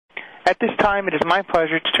At this time, it is my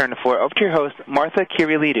pleasure to turn the floor over to your host, Martha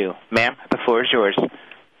Kyrillidou. Ma'am, the floor is yours.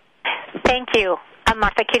 Thank you. I'm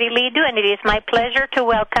Martha Kyrillidou, and it is my pleasure to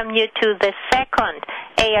welcome you to the second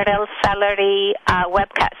ARL Salary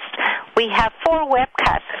webcast. We have 4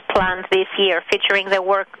 webcasts planned this year featuring the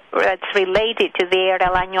work that's related to the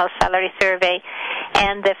ARL Annual Salary Survey,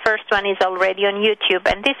 and the first one is already on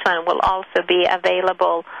YouTube, and this one will also be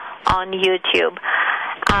available on YouTube.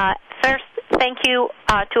 First, thank you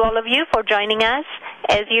to all of you for joining us.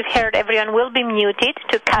 As you've heard, everyone will be muted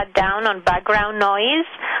to cut down on background noise.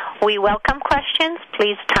 We welcome questions.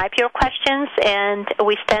 Please type your questions, and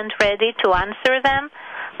we stand ready to answer them.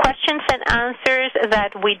 Questions and answers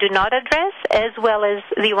that we do not address, as well as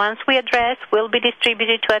the ones we address, will be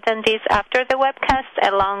distributed to attendees after the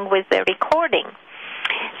webcast along with the recording.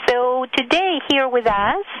 So today here with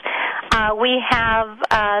us, we have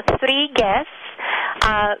 3 guests,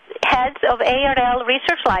 heads of ARL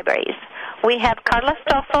Research Libraries. We have Carla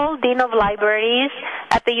Stoffle, Dean of Libraries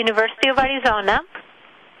at the University of Arizona,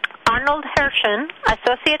 Arnold Hirshon,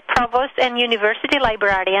 Associate Provost and University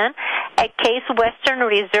Librarian at Case Western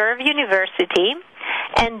Reserve University,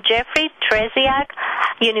 and Jeffrey Trzeciak,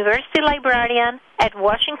 University Librarian at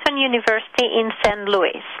Washington University in St.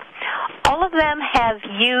 Louis. All of them have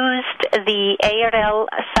used the ARL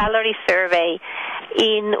Salary Survey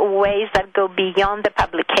in ways that go beyond the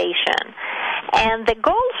publication. And the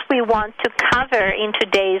goals we want to cover in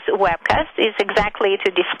today's webcast is exactly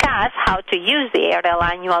to discuss how to use the ARL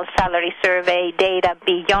Annual Salary Survey data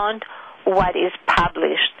beyond what is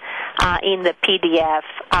published in the PDF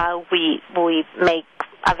we make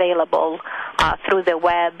available through the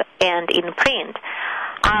web and in print.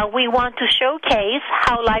 We want to showcase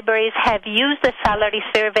how libraries have used the salary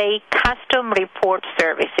survey custom report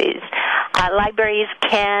services. Libraries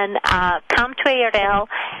can come to ARL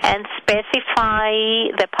and specify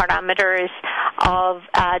the parameters of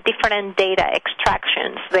different data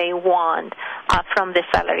extractions they want from the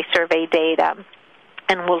salary survey data.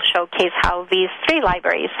 And we'll showcase how these 3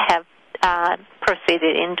 libraries have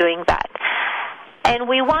proceeded in doing that. And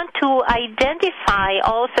we want to identify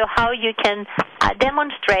also how you can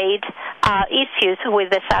demonstrate issues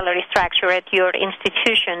with the salary structure at your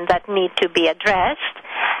institution that need to be addressed,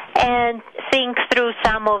 and think through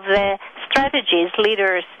some of the strategies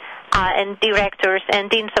leaders and directors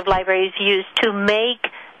and deans of libraries use to make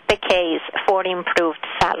the case for improved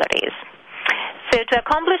salaries. So to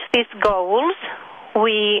accomplish these goals,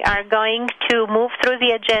 we are going to move through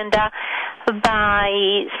the agenda by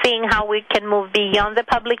seeing how we can move beyond the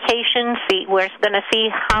publication. We're going to see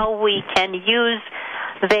how we can use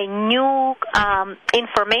the new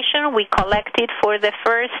information we collected for the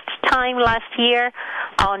first time last year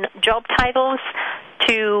on job titles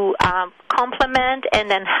to complement and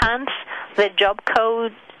enhance the job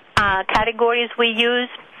code categories we use.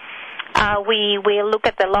 We will look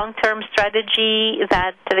at the long-term strategy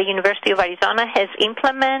that the University of Arizona has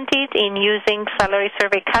implemented in using salary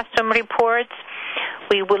survey custom reports.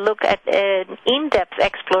 We will look at an in-depth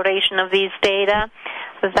exploration of these data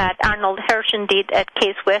that Arnold Hirshon did at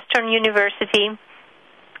Case Western University.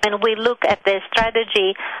 And we look at the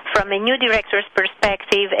strategy from a new director's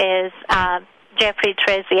perspective as Jeffrey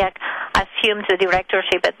Trzeciak assumes the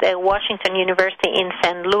directorship at the Washington University in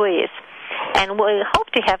St. Louis. And we hope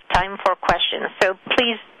to have time for questions. So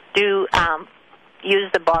please do use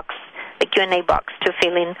the box, the Q&A box, to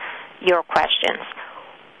fill in your questions.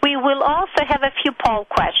 We will also have a few poll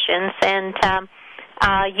questions, and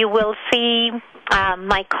you will see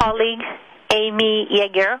my colleague, Amy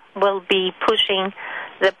Yeager, will be pushing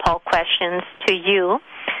the poll questions to you.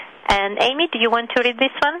 And Amy, do you want to read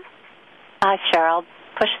this one? Sure. I'll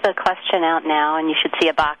push the question out now, and you should see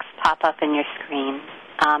a box pop up in your screen.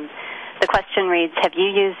 The question reads, have you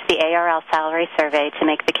used the ARL Salary Survey to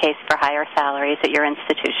make the case for higher salaries at your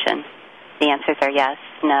institution? The answers are yes,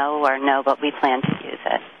 no, or no, but we plan to use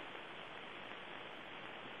it.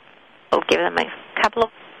 We'll give them a couple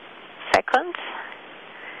of seconds.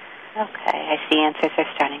 Okay, I see answers are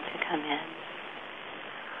starting to come in.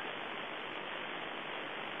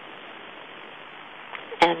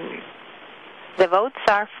 And the votes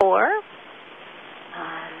are for?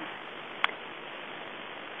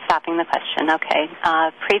 Stopping the question, okay.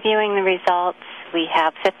 Previewing the results, we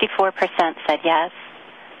have 54% said yes,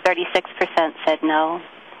 36% said no,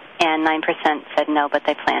 and 9% said no, but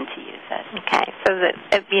they plan to use it. Okay, so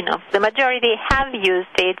the majority have used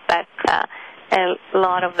it, but a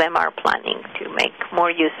lot of them are planning to make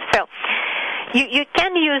more use. So you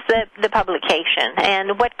can use the publication,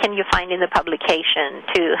 and what can you find in the publication?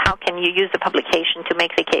 How can you use the publication to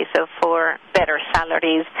make the case for better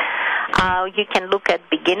salaries? You can look at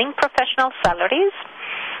beginning professional salaries,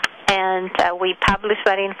 and we publish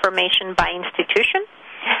that information by institution.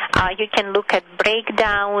 You can look at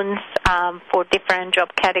breakdowns for different job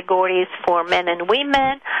categories for men and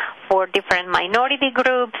women, for different minority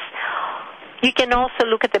groups. You can also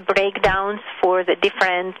look at the breakdowns for the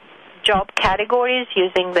different job categories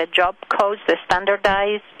using the job codes, the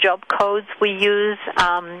standardized job codes we use.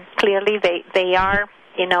 Clearly, they are,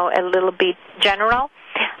 a little bit general,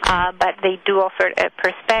 but they do offer a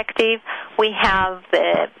perspective. We have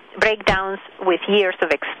the breakdowns with years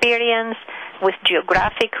of experience, with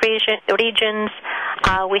geographic regions.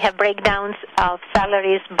 We have breakdowns of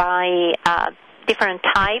salaries by different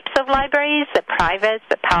types of libraries, the privates,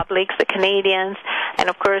 the publics, the Canadians, and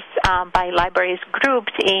of course by libraries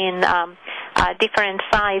grouped in different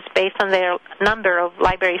size based on their number of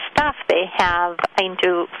library staff they have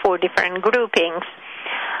into 4 different groupings.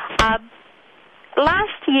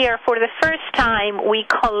 Last year, for the first time, we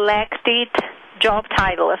collected job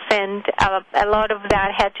titles, and a lot of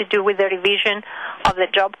that had to do with the revision of the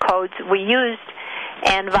job codes we used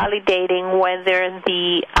and validating whether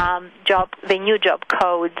the new job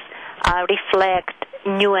codes reflect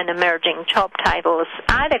new and emerging job titles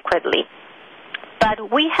adequately.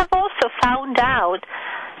 But we have also found out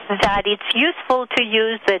that it's useful to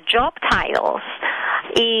use the job titles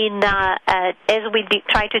as we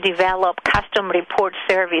try to develop custom report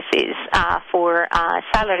services for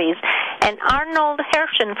salaries. And Arnold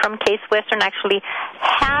Hirshon from Case Western actually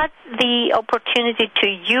had the opportunity to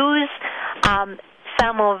use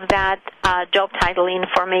some of that job title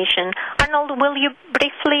information. Arnold, will you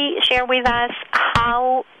briefly share with us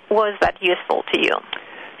how was that useful to you?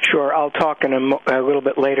 Sure. I'll talk in a little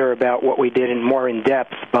bit later about what we did more in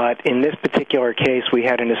depth, but in this particular case, we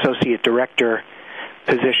had an associate director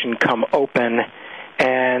position come open,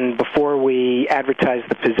 and before we advertised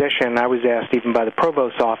the position, I was asked even by the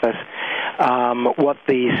provost's office what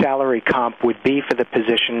the salary comp would be for the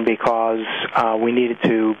position because we needed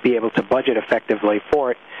to be able to budget effectively for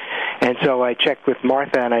it. And so I checked with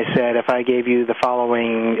Martha, and I said, if I gave you the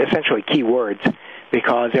following essentially keywords,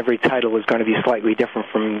 because every title is going to be slightly different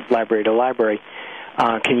from library to library,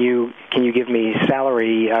 can you give me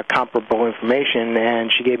salary comparable information? And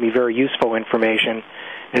she gave me very useful information.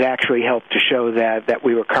 It actually helped to show that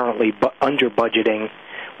we were currently under budgeting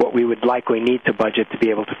what we would likely need to budget to be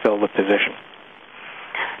able to fill the position.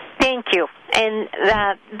 Thank you. And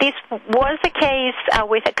this was the case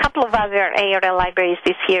with a couple of other ARL libraries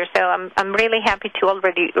this year, so I'm really happy to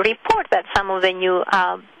already report that some of the new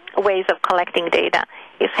ways of collecting data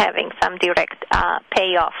is having some direct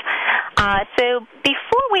payoff. So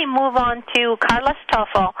before we move on to Carla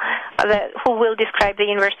Stoffle, who will describe the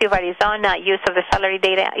University of Arizona use of the salary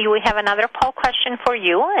data, we have another poll question for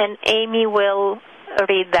you, and Amy will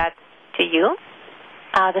read that to you.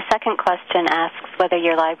 The second question asks whether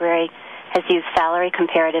your library has used salary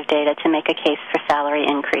comparative data to make a case for salary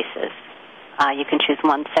increases. You can choose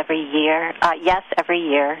once every year, yes, every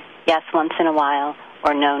year, yes, once in a while,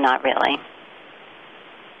 or no, not really.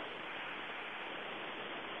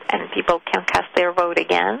 And people can cast their vote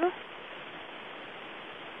again.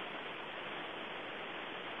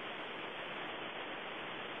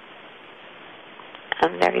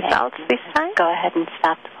 And the results this time? Go ahead and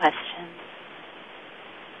stop the question.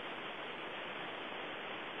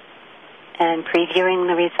 And previewing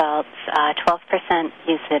the results, 12%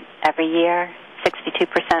 use it every year,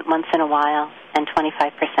 62% once in a while, and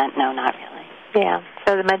 25% no, not really. Yeah,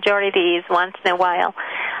 so the majority is once in a while.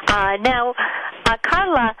 Now,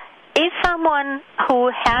 Carla, is someone who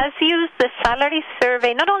has used the salary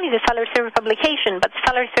survey, not only the salary survey publication, but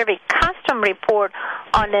salary survey custom report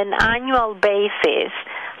on an annual basis,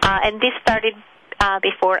 and this started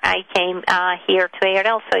before I came here to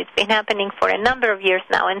ARL, so it's been happening for a number of years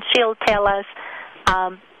now, and she'll tell us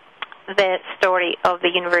the story of the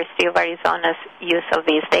University of Arizona's use of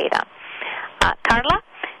these data. Carla?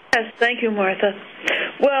 Yes, thank you, Martha.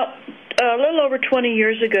 Well, a little over 20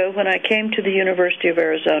 years ago when I came to the University of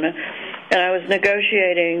Arizona and I was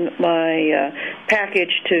negotiating my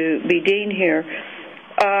package to be dean here,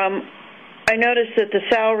 I noticed that the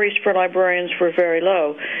salaries for librarians were very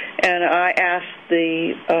low, and I asked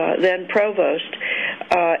the then provost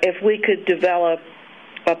if we could develop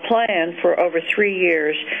a plan for over 3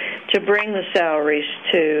 years to bring the salaries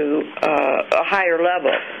to a higher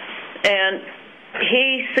level. And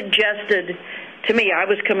he suggested to me, I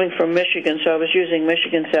was coming from Michigan, so I was using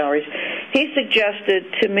Michigan salaries. He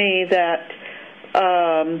suggested to me that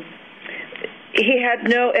he had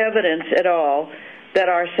no evidence at all that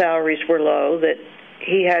our salaries were low, that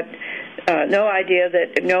he had no idea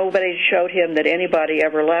that nobody showed him that anybody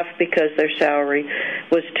ever left because their salary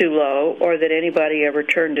was too low, or that anybody ever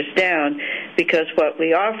turned us down because what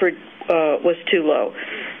we offered was too low.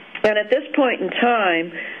 And at this point in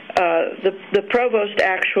time, the provost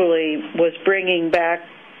actually was bringing back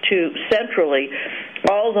to centrally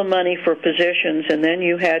all the money for positions, and then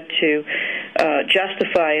you had to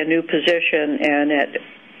justify a new position, and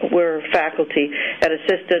we're faculty at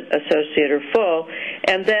assistant, associate, or full,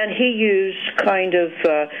 and then he used kind of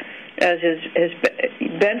as his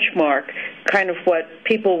benchmark kind of what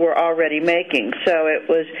people were already making. So it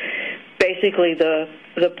was basically the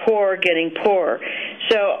poor getting poorer.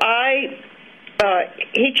 So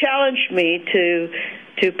he challenged me to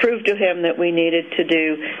prove to him that we needed to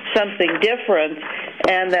do something different,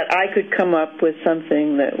 and that I could come up with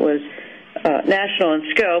something that was national in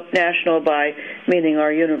scope, national by meaning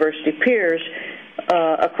our university peers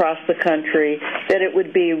across the country, that it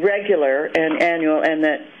would be regular and annual, and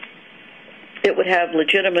that it would have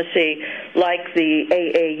legitimacy like the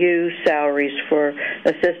AAU salaries for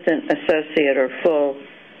assistant, associate, or full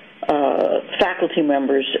faculty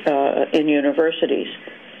members in universities.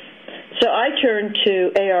 So I turned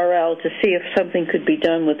to ARL to see if something could be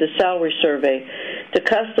done with the salary survey to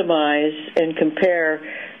customize and compare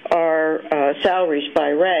our salaries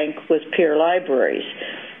by rank with peer libraries.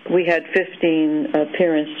 We had 15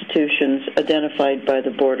 peer institutions identified by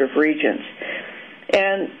the Board of Regents.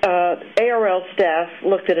 And ARL staff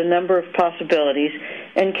looked at a number of possibilities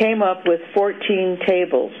and came up with 14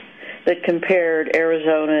 tables that compared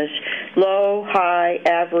Arizona's low, high,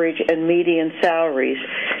 average, and median salaries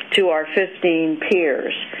to our 15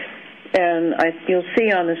 peers. And you'll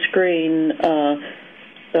see on the screen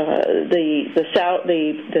the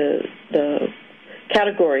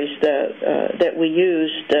categories that we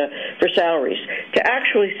used for salaries. To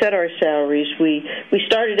actually set our salaries, we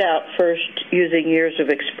started out first using years of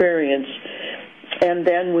experience, and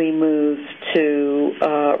then we moved to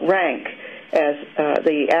rank as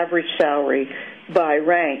the average salary by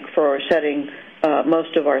rank for setting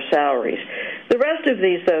most of our salaries. The rest of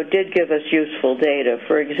these, though, did give us useful data.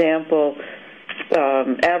 For example,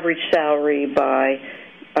 average salary by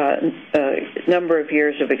number of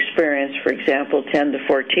years of experience, for example, 10 to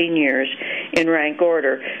 14 years in rank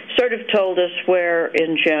order, sort of told us where,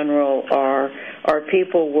 in general, our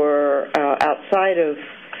people were outside of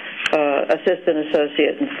assistant,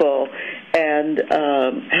 associate, and full, and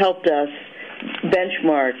helped us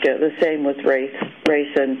benchmark the same with race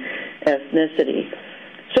and ethnicity.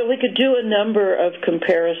 So we could do a number of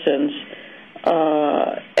comparisons,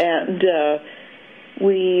 and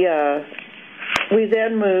we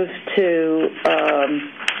then moved to,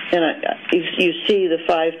 you see the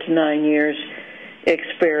 5 to 9 years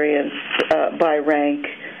experience by rank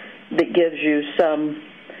that gives you some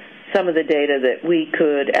of the data that we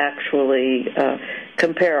could actually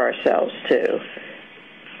compare ourselves to.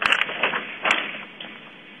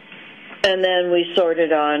 And then we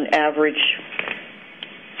sorted on average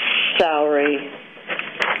salary.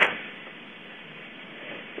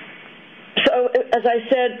 So, as I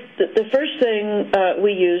said, the first thing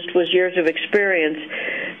we used was years of experience,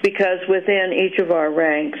 because within each of our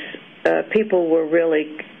ranks, people were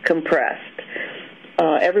really compressed.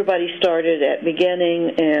 Everybody started at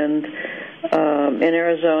beginning, and in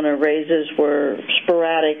Arizona, raises were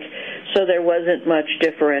sporadic, so there wasn't much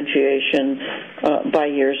differentiation by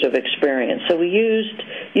years of experience. So we used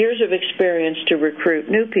years of experience to recruit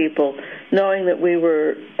new people, knowing that we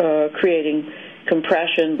were creating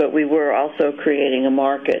compression, but we were also creating a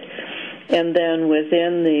market. And then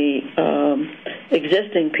within the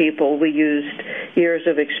existing people, we used years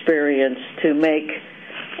of experience to make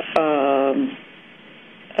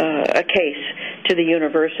a case to the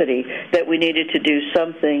university that we needed to do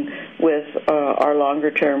something with our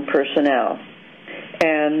longer-term personnel.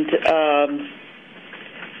 And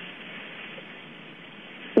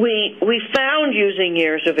we found, using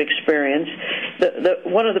years of experience,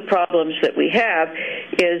 one of the problems that we have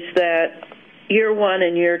is that year 1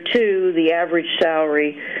 and year 2, the average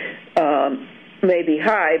salary may be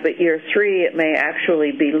high, but year 3 it may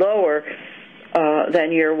actually be lower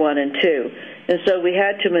than year 1 and 2. And so we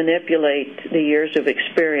had to manipulate the years of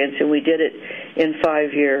experience, and we did it in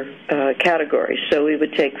 5-year categories. So we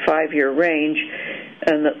would take 5-year range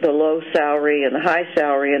and the low salary and the high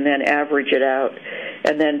salary, and then average it out,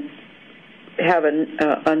 and then have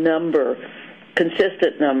a number,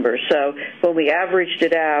 consistent number. So when we averaged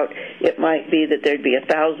it out, it might be that there'd be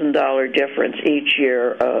 $1,000 difference each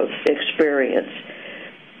year of experience.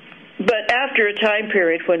 But after a time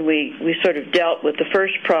period when we sort of dealt with the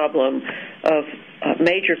first problem of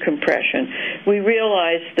major compression. We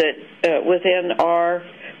realized that within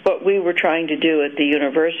what we were trying to do at the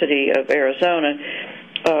University of Arizona,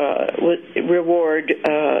 reward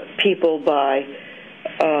people by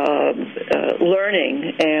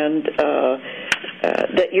learning, and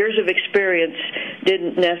that years of experience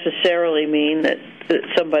didn't necessarily mean that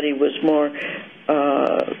somebody was more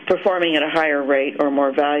performing at a higher rate or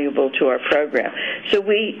more valuable to our program. So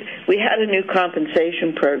we had a new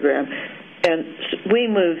compensation program, and we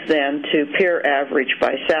moved then to peer average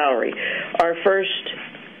by salary. Our first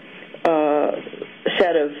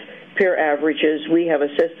set of peer averages, we have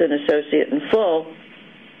assistant, associate, and full,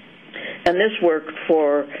 and this worked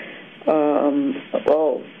for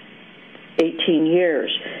 18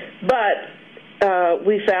 years. But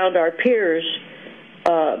we found our peers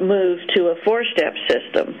moved to a four-step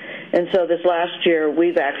system, and so this last year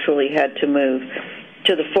we've actually had to move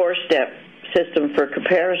to the four-step system for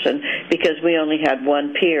comparison because we only had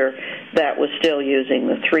one peer that was still using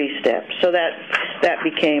the three steps. So that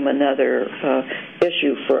became another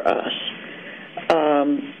issue for us.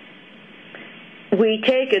 We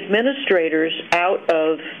take administrators out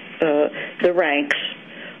of the ranks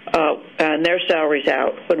and their salaries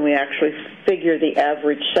out when we actually figure the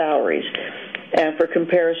average salaries. And for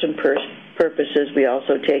comparison purposes, we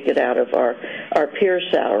also take it out of our peer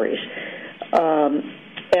salaries.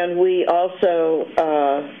 And we also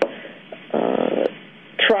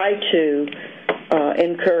try to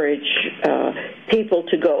encourage people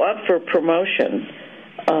to go up for promotion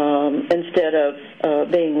instead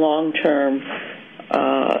of being long-term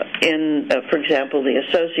in, for example, the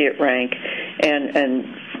associate rank and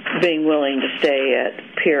being willing to stay at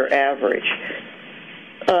peer average.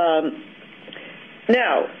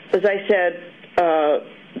 Now, as I said,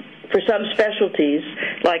 for some specialties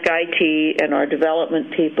like IT and our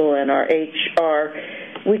development people and our HR,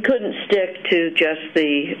 we couldn't stick to just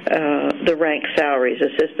the rank salaries,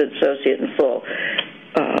 assistant, associate, and full.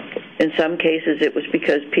 In some cases, it was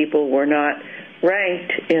because people were not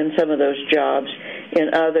ranked in some of those jobs.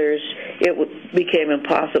 In others, it became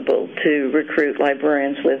impossible to recruit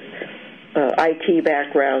librarians with IT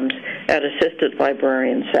backgrounds at assistant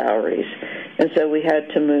librarian salaries. And so we had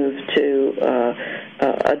to move to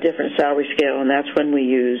a different salary scale, and that's when we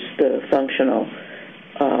used the functional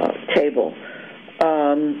table.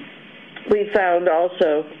 We found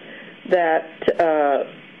also that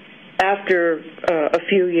after a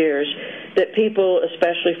few years that people,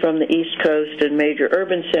 especially from the East Coast and major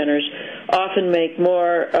urban centers, often make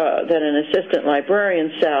more than an assistant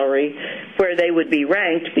librarian salary where they would be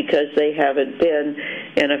ranked because they haven't been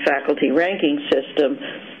in a faculty ranking system,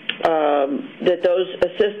 that those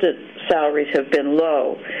assistant salaries have been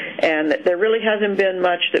low. And there really hasn't been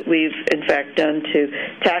much that we've, in fact, done to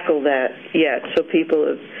tackle that yet. So people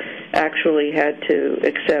have actually had to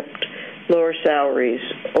accept lower salaries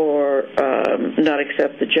or not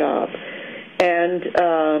accept the job. And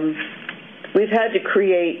we've had to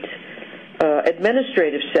create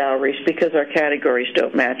administrative salaries because our categories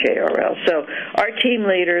don't match ARL. So our team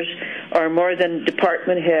leaders are more than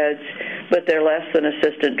department heads, but they're less than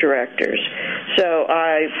assistant directors. So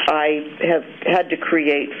I have had to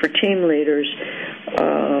create for team leaders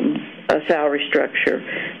a salary structure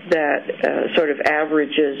that sort of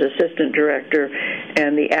averages assistant director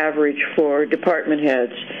and the average for department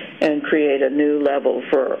heads and create a new level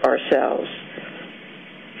for ourselves.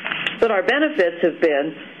 But our benefits have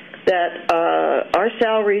been that our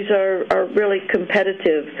salaries are really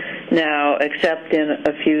competitive now, except in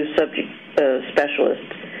a few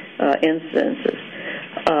specialist instances.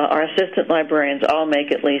 Our assistant librarians all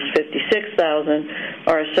make at least $56,000.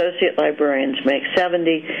 Our associate librarians make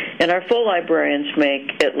 $70,000, and our full librarians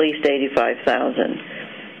make at least $85,000.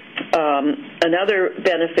 Another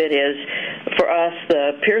benefit is, for us,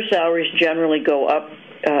 the peer salaries generally go up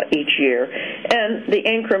each year, and the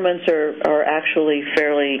increments are actually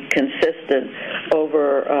fairly consistent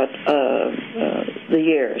over the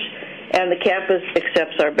years. And the campus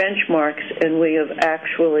accepts our benchmarks, and we have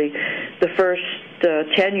actually, the first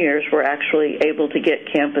 10 years, we're actually able to get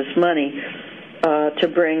campus money to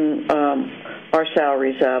bring our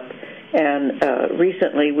salaries up. And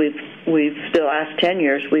recently, the last 10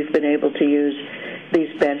 years, we've been able to use these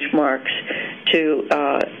benchmarks to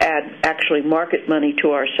add actually market money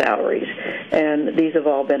to our salaries. And these have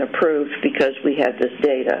all been approved because we had this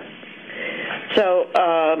data. So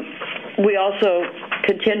we also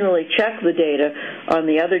continually check the data on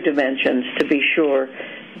the other dimensions to be sure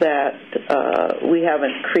that we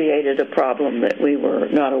haven't created a problem that we were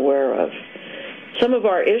not aware of. Some of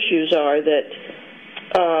our issues are that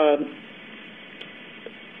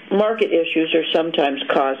market issues are sometimes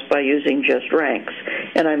caused by using just ranks,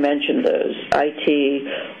 and I mentioned those,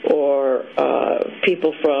 IT or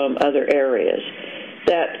people from other areas,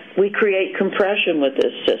 that we create compression with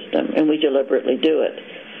this system, and we deliberately do it,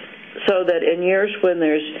 so that in years when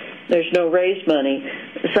there's no raise money,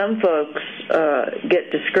 some folks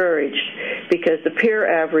get discouraged because the peer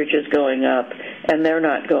average is going up and they're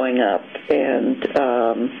not going up, and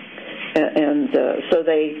so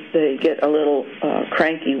they get a little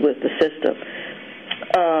cranky with the system.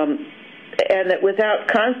 And that without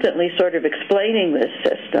constantly sort of explaining this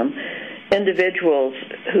system, individuals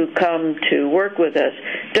who come to work with us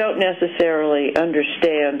don't necessarily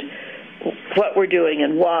understand what we're doing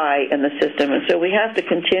and why in the system, and so we have to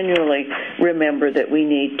continually remember that we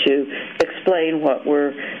need to explain what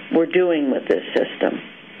we're doing with this system.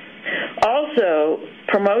 Also,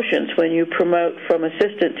 promotions, when you promote from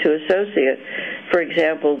assistant to associate, for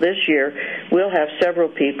example, this year we'll have several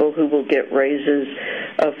people who will get raises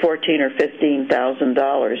of $14,000 or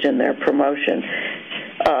 $15,000 in their promotion.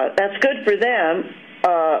 That's good for them,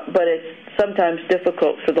 but it's sometimes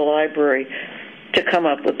difficult for the library to come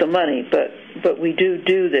up with the money, but we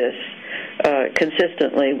do this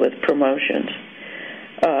consistently with promotions.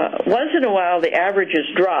 Once in a while, the averages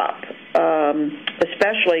drop.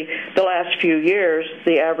 Especially the last few years,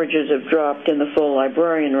 the averages have dropped in the full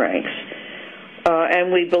librarian ranks.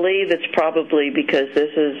 And we believe it's probably because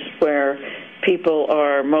this is where people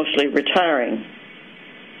are mostly retiring.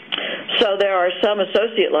 So there are some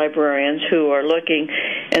associate librarians who are looking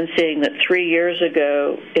and seeing that 3 years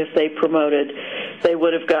ago, if they promoted, they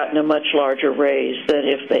would have gotten a much larger raise than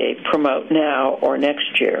if they promote now or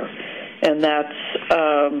next year. And that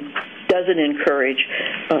doesn't encourage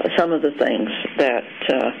some of the things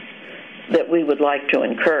that we would like to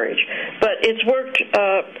encourage. But it's worked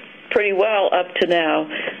pretty well up to now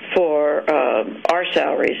for our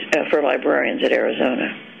salaries for librarians at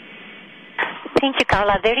Arizona. Thank you,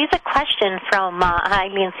 Carla. There is a question from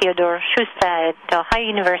Eileen Theodore Schuster at Ohio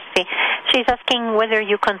University. She's asking whether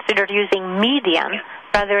you consider using median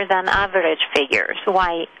rather than average figures.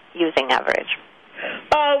 Why using average?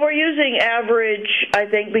 We're using average. I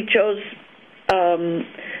think we chose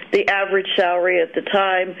the average salary at the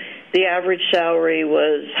time. The average salary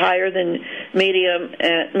was higher than median,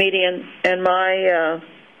 and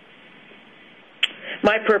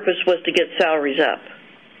my purpose was to get salaries up.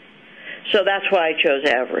 So that's why I chose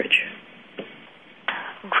average.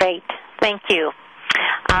 Great. Thank you.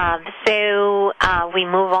 So we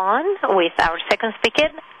move on with our second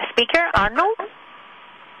speaker, Arnold.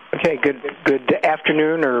 Okay, good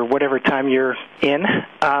afternoon or whatever time you're in.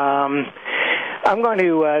 I'm going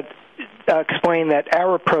to explain that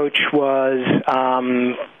our approach was,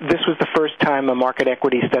 this was the first time a market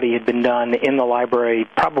equity study had been done in the library,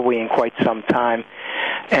 probably in quite some time.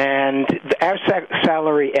 And our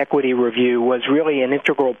salary equity review was really an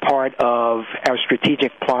integral part of our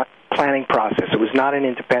strategic planning process. It was not an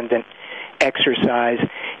independent exercise.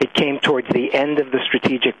 It came towards the end of the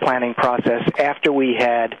strategic planning process after we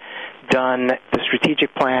had done the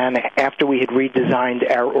strategic plan, after we had redesigned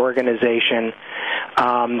our organization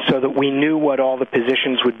so that we knew what all the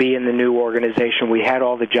positions would be in the new organization. We had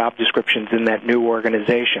all the job descriptions in that new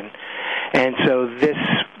organization. And so this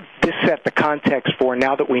set the context for,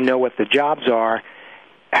 now that we know what the jobs are,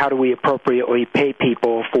 how do we appropriately pay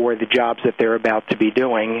people for the jobs that they're about to be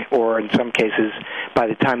doing, or in some cases, by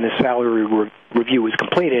the time the salary review was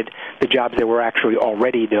completed, the jobs they were actually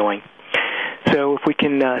already doing. So if we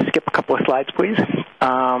can skip a couple of slides, please.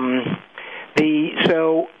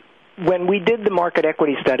 So when we did the market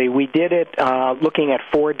equity study, we did it looking at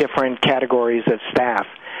 4 different categories of staff.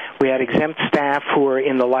 We had exempt staff who were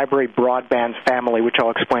in the library broadband family, which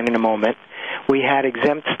I'll explain in a moment. We had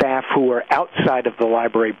exempt staff who were outside of the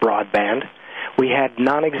library broadband. We had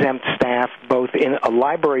non-exempt staff both in a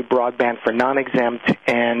library broadband for non-exempt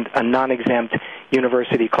and a non-exempt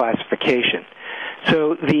university classification.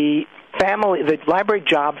 So the library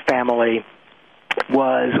job family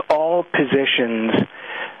was all positions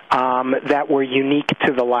that were unique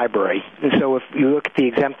to the library. And so if you look at the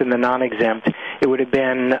exempt and the non-exempt, it would have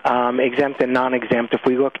been exempt and non-exempt. If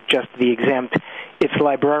we look at just the exempt, it's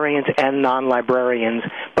librarians and non-librarians,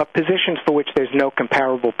 but positions for which there's no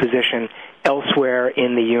comparable position elsewhere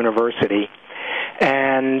in the university.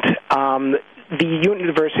 And the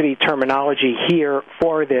university terminology here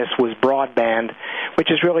for this was broadband, which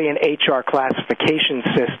is really an HR classification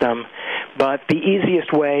system, but the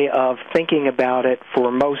easiest way of thinking about it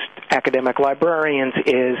for most academic librarians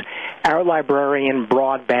is our librarian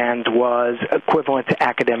broadband was equivalent to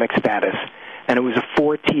academic status. and it was a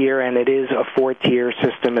 4-tier, and it is a 4-tier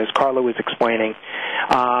system, as Carla was explaining.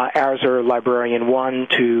 Ours are Librarian 1,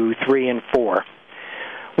 2, 3, and 4.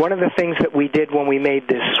 One of the things that we did when we made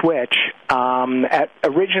this switch,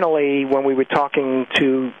 originally when we were talking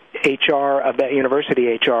to HR, about university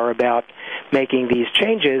HR, about making these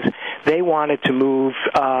changes, they wanted to move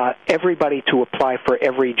everybody to apply for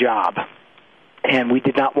every job, and we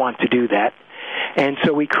did not want to do that. And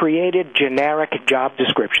so we created generic job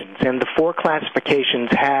descriptions, and the 4 classifications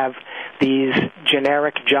have these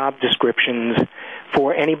generic job descriptions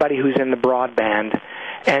for anybody who's in the broadband.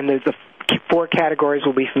 And the 4 categories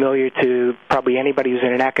will be familiar to probably anybody who's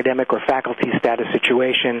in an academic or faculty status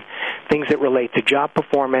situation: things that relate to job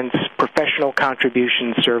performance, professional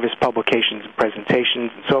contributions, service publications and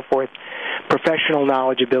presentations, and so forth, professional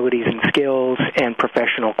knowledge, abilities, and skills, and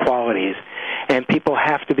professional qualities. And people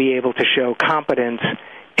have to be able to show competence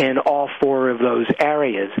in all 4 of those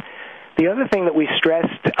areas. The other thing that we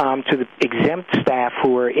stressed to the exempt staff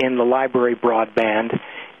who are in the library broadband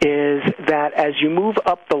is that as you move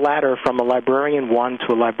up the ladder from a Librarian 1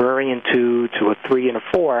 to a Librarian 2 to a 3 and a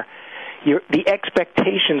 4, the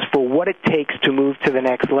expectations for what it takes to move to the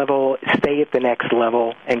next level, stay at the next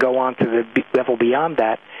level, and go on to the level beyond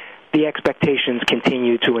that, the expectations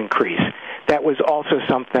continue to increase. That was also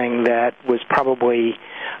something that was probably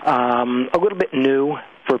a little bit new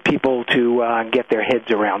for people to get their heads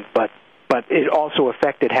around, but it also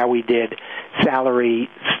affected how we did salary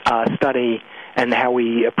study and how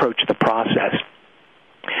we approach the process.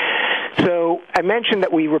 So I mentioned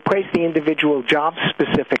that we replaced the individual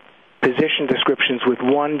job-specific position descriptions with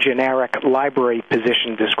one generic library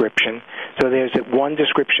position description. So there's one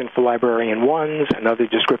description for Librarian 1s, another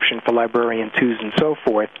description for Librarian 2s, and so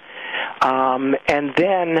forth. And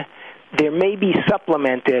then there may be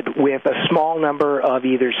supplemented with a small number of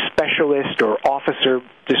either specialist or officer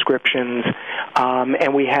descriptions,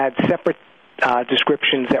 and we had separate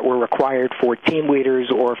descriptions that were required for team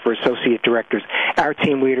leaders or for associate directors. Our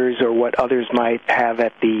team leaders are what others might have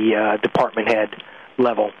at the department head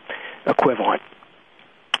level equivalent.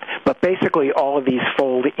 But basically all of these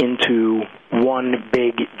fold into one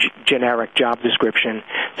big generic job description.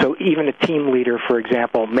 So even a team leader, for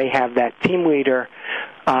example, may have that team leader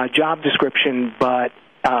job description, but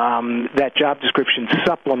that job description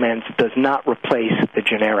supplements, does not replace the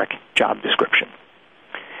generic job description.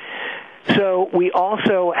 So we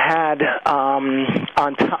also had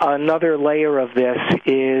another layer of this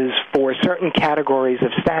is for certain categories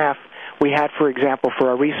of staff. We had, for example, for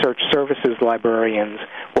our research services librarians,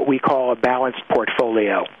 what we call a balanced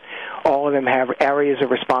portfolio. All of them have areas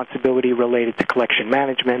of responsibility related to collection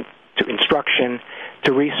management, to instruction,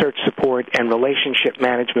 to research support, and relationship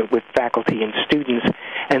management with faculty and students.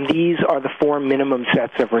 And these are the 4 minimum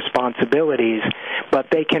sets of responsibilities, but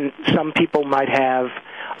some people might have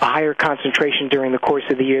a higher concentration during the course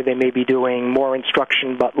of the year. They may be doing more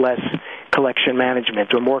instruction but less collection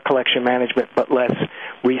management, or more collection management but less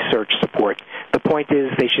research support. The point is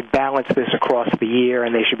they should balance this across the year,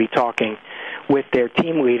 and they should be talking with their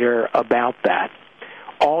team leader about that.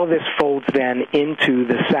 All of this folds then into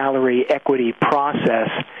the salary equity process,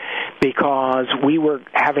 because we were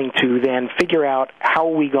having to then figure out how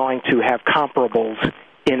are we going to have comparables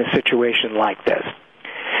in a situation like this.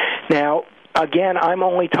 Now, again, I'm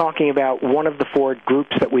only talking about one of the 4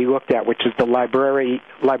 groups that we looked at, which is the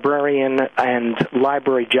librarian and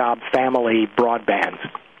library job family broadbands.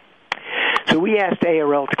 So we asked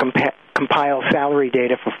ARL to compile salary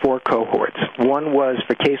data for 4 cohorts. One was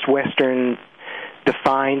for Case Western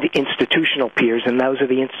defined institutional peers, and those are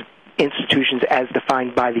the institutions as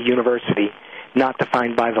defined by the university, not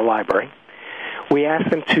defined by the library. We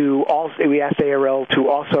asked ARL to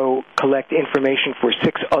also collect information for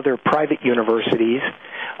 6 other private universities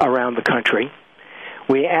around the country.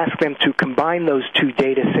 We asked them to combine those 2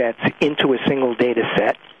 data sets into a single data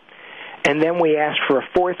set. And then we asked for a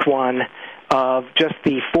 4th one of just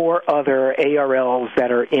the 4 other ARLs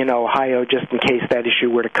that are in Ohio, just in case that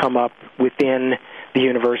issue were to come up within the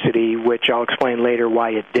university, which I'll explain later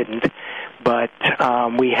why it didn't. But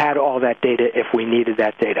we had all that data if we needed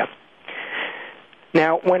that data.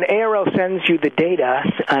 Now, when ARL sends you the data,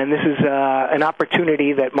 and this is an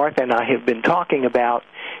opportunity that Martha and I have been talking about,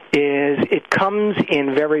 is it comes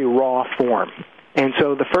in very raw form. And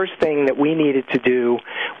so the first thing that we needed to do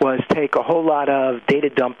was take a whole lot of data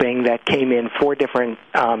dumping that came in 4 different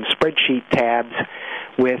spreadsheet tabs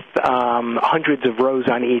with hundreds of rows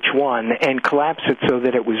on each one and collapse it so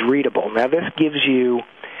that it was readable. Now, this gives you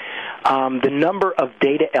the number of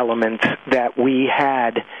data elements that we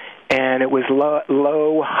had and it was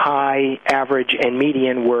low, high, average, and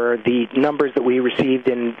median were the numbers that we received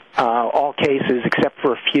in all cases except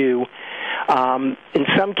for a few. In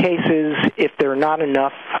some cases, if there are not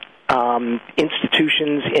enough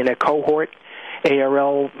institutions in a cohort,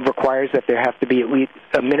 ARL requires that there have to be at least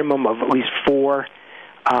a minimum of at least 4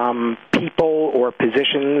 people or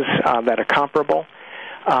positions that are comparable.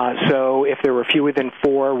 So if there were fewer than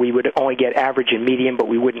 4, we would only get average and median, but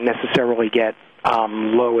we wouldn't necessarily get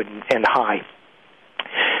low and high.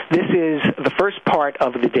 This is the first part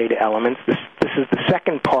of the data elements. This is the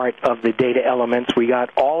second part of the data elements. We got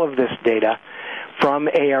all of this data from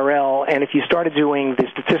ARL, and if you started doing the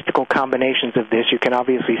statistical combinations of this, you can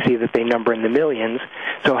obviously see that they number in the millions.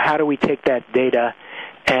 So how do we take that data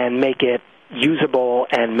and make it usable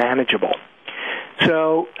and manageable?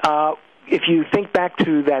 So if you think back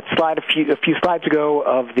to that slide a few slides ago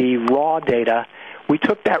of the raw data, we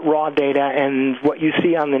took that raw data, and what you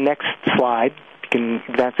see on the next slide, you can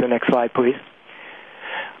advance to the next slide, please.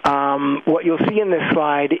 What you'll see in this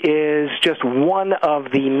slide is just one of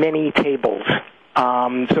the many tables.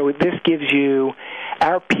 So this gives you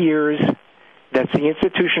our peers, that's the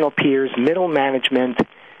institutional peers, middle management,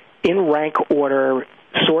 in rank order,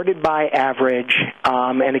 sorted by average,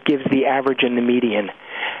 and it gives the average and the median.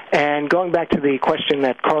 And going back to the question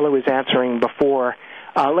that Carla was answering before,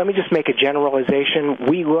 let me just make a generalization.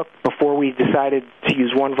 We looked, before we decided to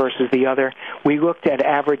use one versus the other, we looked at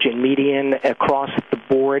average and median across the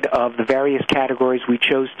board of the various categories we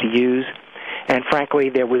chose to use, and frankly,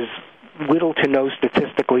 there was little to no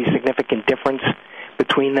statistically significant difference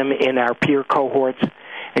between them in our peer cohorts,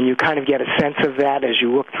 and you kind of get a sense of that as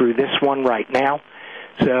you look through this one right now.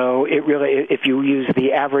 So it really, if you use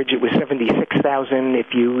the average, it was 76,000. If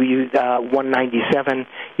you use 197,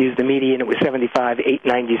 use the median, it was 75,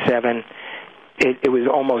 897. It was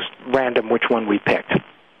almost random which one we picked.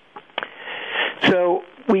 So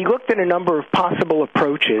we looked at a number of possible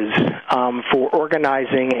approaches for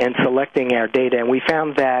organizing and selecting our data, and we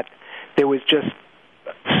found that there was just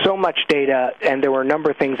so much data, and there were a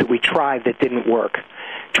number of things that we tried that didn't work.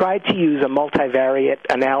 Tried to use a multivariate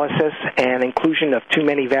analysis, and inclusion of too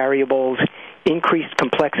many variables increased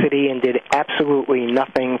complexity and did absolutely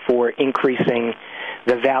nothing for increasing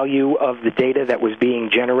the value of the data that was being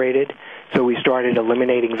generated, so we started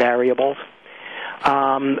eliminating variables.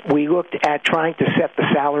 We looked at trying to set the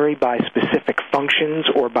salary by specific functions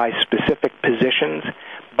or by specific positions.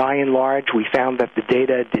 By and large, we found that the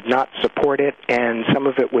data did not support it, and some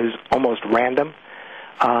of it was almost random.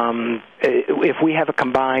 If we have a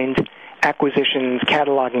combined acquisitions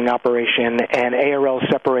cataloging operation and ARL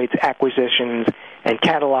separates acquisitions and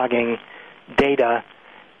cataloging data,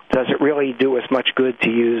 does it really do us much good to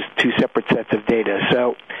use 2 separate sets of data?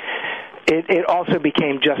 So it also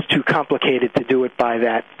became just too complicated to do it by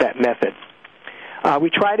that method.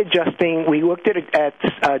 We tried adjusting. We looked at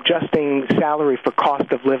adjusting salary for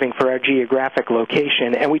cost of living for our geographic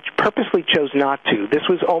location, and we purposely chose not to. This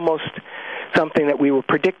was almost something that we were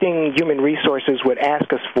predicting human resources would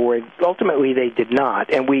ask us for. Ultimately, they did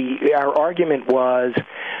not, and our argument was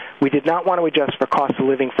we did not want to adjust for cost of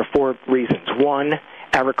living for 4 reasons. 1,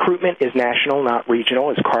 our recruitment is national, not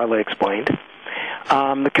regional, as Carla explained.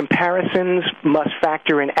 The comparisons must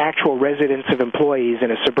factor in actual residence of employees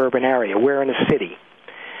in a suburban area. We're in a city.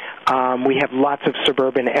 We have lots of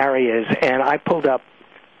suburban areas, and I pulled up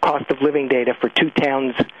cost of living data for 2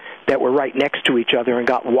 towns that were right next to each other and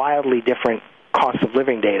got wildly different cost of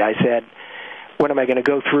living data. I said, what am I going to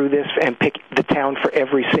go through this and pick the town for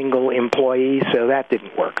every single employee? So that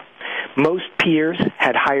didn't work. Most peers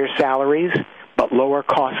had higher salaries but lower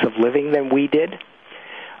costs of living than we did.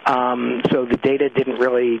 So the data didn't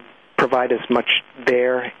really provide us much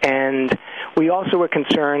there. And we also were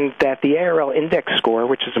concerned that the ARL index score,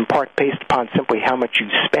 which is in part based upon simply how much you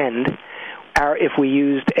spend, if we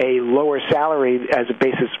used a lower salary as a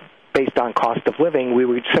basis based on cost of living, we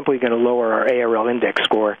were simply going to lower our ARL index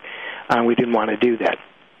score. We didn't want to do that.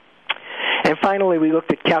 And finally, we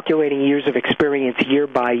looked at calculating years of experience year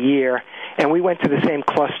by year, and we went to the same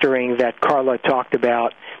clustering that Carla talked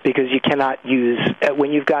about, because you cannot use,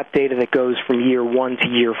 when you've got data that goes from year 1 to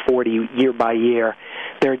year 40, year by year,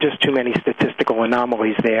 there are just too many statistical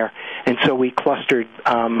anomalies there. And so we clustered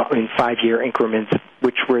in 5-year increments,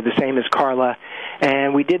 which were the same as Carla.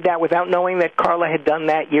 And we did that without knowing that Carla had done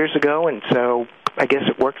that years ago, and so I guess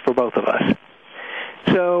it worked for both of us.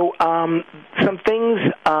 So some things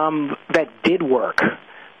that did work.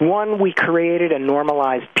 1, we created a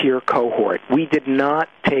normalized peer cohort. We did not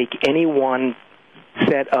take any one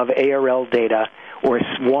set of ARL data or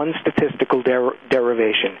one statistical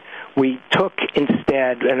derivation. We took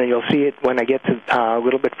instead, and then you'll see it when I get to a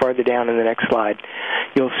little bit farther down in the next slide,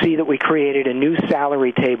 you'll see that we created a new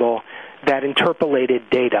salary table that interpolated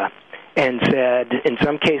data and said in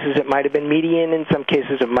some cases it might have been median, in some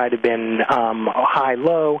cases it might have been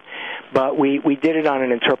high-low, but we did it on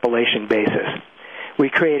an interpolation basis. We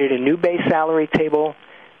created a new base salary table.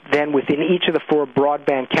 Then within each of the 4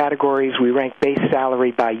 broadband categories, we ranked base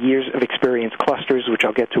salary by years of experience clusters, which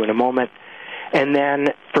I'll get to in a moment. And then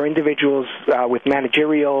for individuals with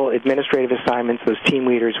managerial, administrative assignments, those team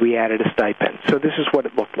leaders, we added a stipend. So this is what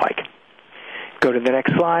it looked like. Go to the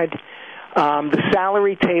next slide. The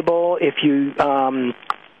salary table, if you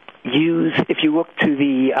look to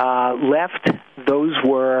the left, those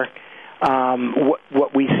were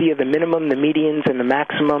what we see are the minimum, the medians, and the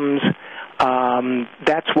maximums.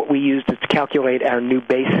 That's what we used to calculate our new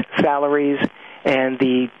base salaries, and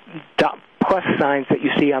the plus signs that you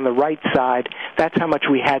see on the right side, that's how much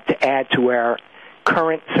we had to add to our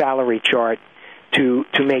current salary chart to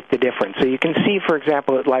make the difference. So you can see, for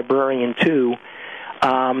example, at Librarian 2,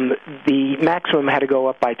 the maximum had to go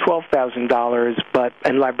up by $12,000, but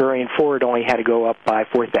in Librarian 4 it only had to go up by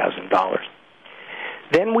 $4,000.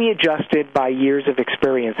 Then we adjusted by years of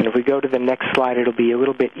experience, and if we go to the next slide, it'll be a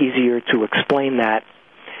little bit easier to explain that.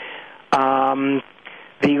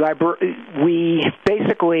 We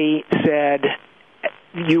basically said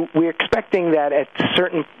we're expecting that at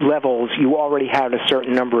certain levels you already had a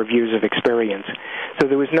certain number of years of experience. So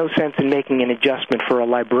there was no sense in making an adjustment for a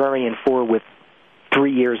Librarian 4 with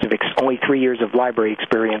only 3 years of library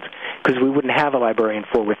experience, because we wouldn't have a Librarian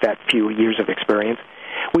 4 with that few years of experience.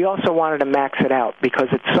 We also wanted to max it out because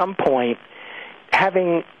at some point,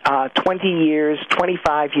 having 20 years,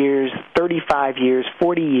 25 years, 35 years,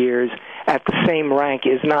 40 years at the same rank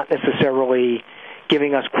is not necessarily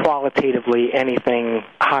giving us qualitatively anything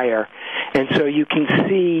higher. And so you can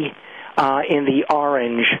see in the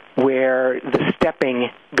orange where the stepping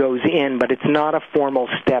goes in, but it's not a formal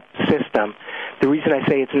step system. The reason I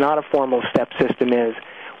say it's not a formal step system is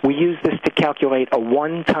we use this to calculate a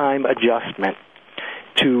one-time adjustment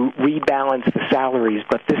to rebalance the salaries,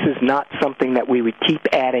 but this is not something that we would keep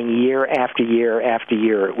adding year after year after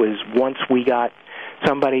year. It was once we got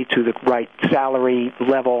somebody to the right salary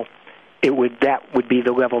level, that would be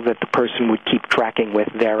the level that the person would keep tracking with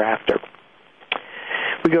thereafter.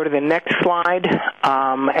 We go to the next slide.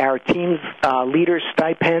 Our team's leaders'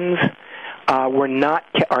 stipends are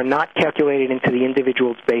not calculated into the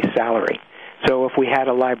individual's base salary. So if we had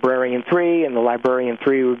a Librarian 3 and the Librarian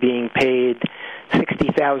 3 were being paid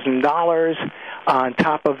 $60,000, on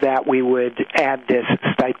top of that we would add this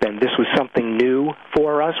stipend. This was something new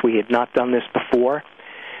for us. We had not done this before.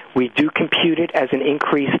 We do compute it as an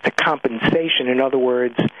increase to compensation. In other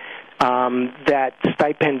words, that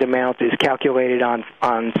stipend amount is calculated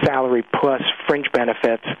on salary plus fringe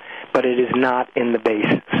benefits, but it is not in the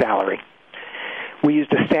base salary. We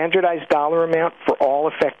used a standardized dollar amount for all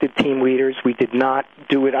affected team leaders. We did not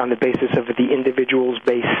do it on the basis of the individual's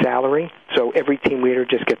base salary. So every team leader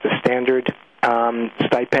just gets a standard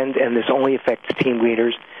stipend, and this only affects team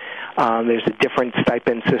leaders. There's a different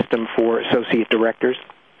stipend system for associate directors.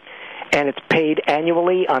 And it's paid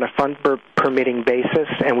annually on a fund-permitting basis,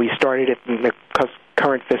 and we started it in the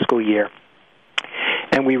current fiscal year.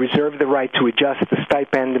 And we reserve the right to adjust the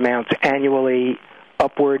stipend amounts annually,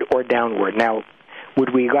 upward or downward. Now,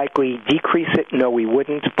 would we likely decrease it? No, we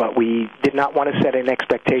wouldn't, but we did not want to set an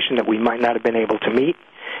expectation that we might not have been able to meet,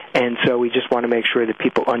 and so we just want to make sure that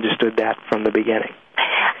people understood that from the beginning.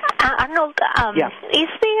 Arnold, is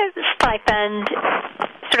the stipend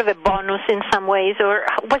sort of a bonus in some ways, or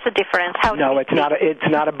what's the difference? No, it's not. It's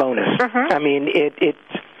not a bonus. Mm-hmm. I mean, it's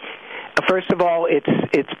first of all, it's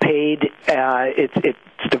paid.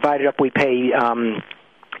 It's divided up. We pay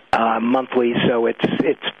monthly, so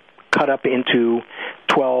it's cut up into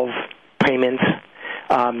 12 payments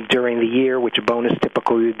during the year, which a bonus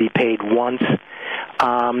typically would be paid once.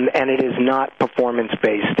 And it is not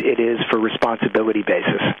performance-based. It is for responsibility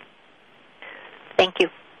basis. Thank you.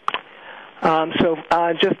 So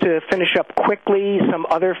just to finish up quickly, some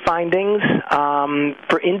other findings.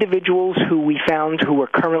 For individuals who we found who were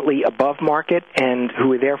currently above market and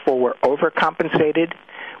who therefore were overcompensated,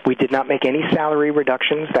 we did not make any salary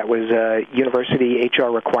reductions. That was a university HR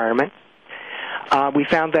requirement. We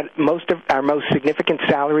found that most of our most significant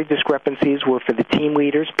salary discrepancies were for the team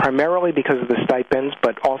leaders, primarily because of the stipends,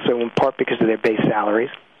 but also in part because of their base salaries.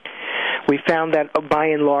 We found that, by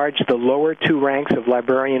and large, the lower two ranks of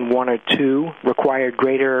Librarian 1 or 2 required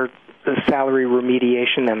greater salary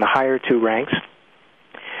remediation than the higher two ranks.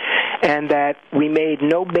 and that we made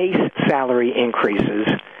no base salary increases,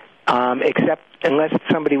 except unless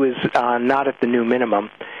somebody was not at the new minimum.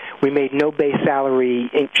 We made no base salary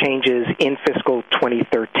changes in fiscal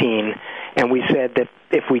 2013, and we said that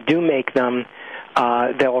if we do make them,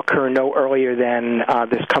 they'll occur no earlier than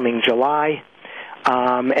this coming July,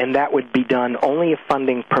 and that would be done only if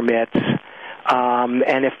funding permits.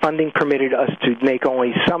 And if funding permitted us to make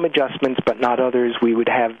only some adjustments but not others, we would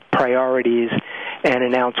have priorities and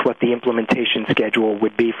announce what the implementation schedule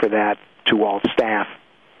would be for that to all staff.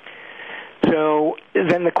 So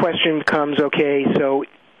then the question becomes, okay, so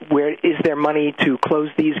where is there money to close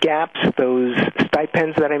these gaps? Those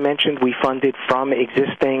stipends that I mentioned, we funded from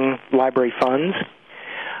existing library funds.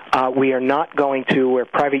 We are not going to, we're a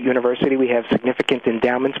private university, we have significant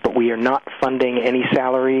endowments, but we are not funding any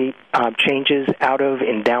salary changes out of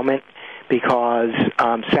endowment because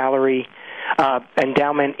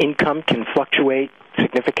endowment income can fluctuate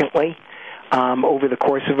significantly over the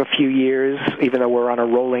course of a few years. Even though we're on a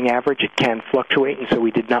rolling average, it can fluctuate, and so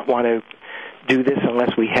we did not want to do this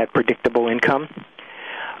unless we had predictable income.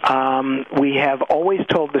 We have always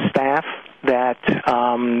told the staff that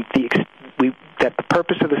that the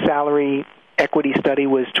purpose of the salary equity study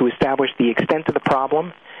was to establish the extent of the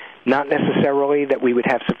problem, not necessarily that we would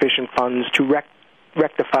have sufficient funds to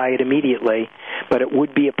rectify it immediately, but it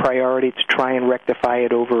would be a priority to try and rectify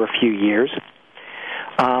it over a few years.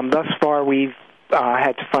 Thus far, we've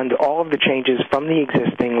had to fund all of the changes from the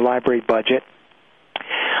existing library budget.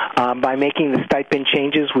 By making the stipend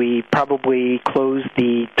changes, we probably closed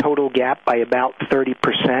the total gap by about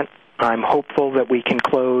 30%. I'm hopeful that we can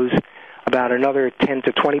close about another 10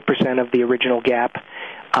 to 20% of the original gap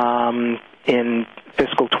in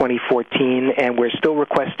fiscal 2014, and we're still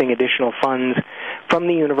requesting additional funds from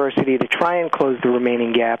the university to try and close the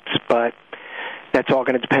remaining gaps, but that's all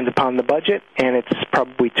going to depend upon the budget, and it's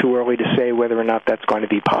probably too early to say whether or not that's going to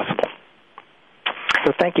be possible.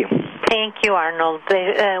 So thank you. Thank you, Arnold.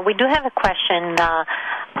 We do have a question.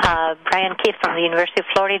 Brian Keith from the University of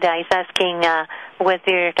Florida is asking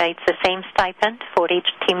whether it's the same stipend for each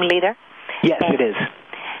team leader. Yes, it is.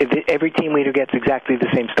 Every team leader gets exactly the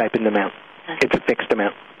same stipend amount. It's a fixed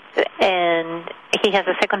amount. And he has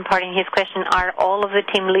a second part in his question. Are all of the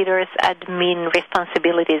team leaders' admin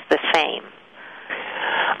responsibilities the same?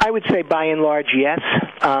 I would say by and large, yes.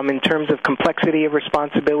 In terms of complexity of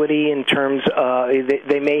responsibility, in terms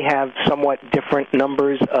they may have somewhat different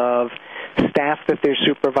numbers of staff that they're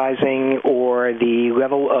supervising or the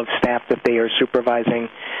level of staff that they are supervising,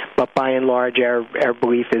 but by and large our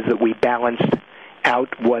belief is that we balanced out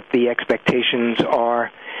what the expectations are,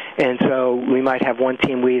 and so we might have one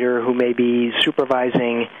team leader who may be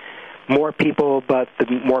supervising more people, but the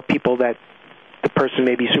more people that the person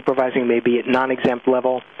may be supervising may be at non-exempt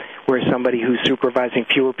level, whereas somebody who's supervising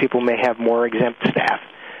fewer people may have more exempt staff.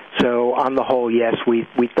 So on the whole, yes, we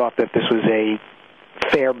thought that this was a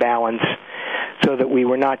fair balance so that we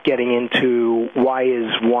were not getting into why is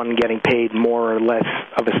one getting paid more or less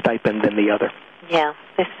of a stipend than the other. Yeah,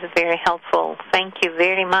 this is very helpful. Thank you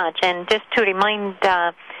very much. And just to remind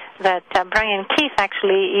that Brian Keith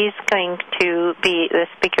actually is going to be the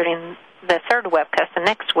speaker in the third webcast, the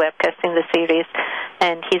next webcast in the series,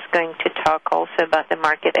 and he's going to talk also about the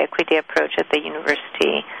market equity approach at the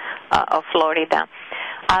University of Florida.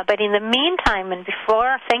 But in the meantime, and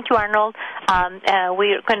before, thank you, Arnold,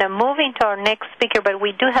 we're going to move into our next speaker, but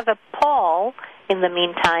we do have a poll in the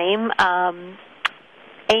meantime.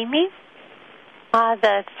 Amy?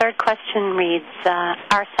 The third question reads,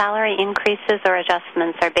 our salary increases or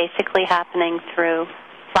adjustments are basically happening through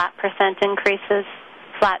flat percent increases,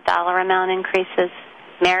 flat dollar amount increases,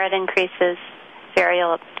 merit increases,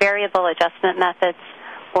 variable adjustment methods,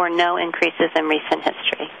 or no increases in recent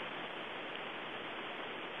history.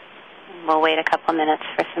 We'll wait a couple minutes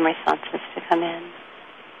for some responses to come in.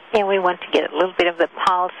 Yeah, we want to get a little bit of the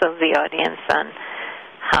pulse of the audience on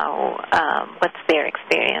how what's their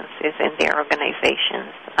experiences in their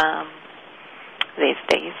organizations these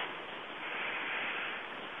days.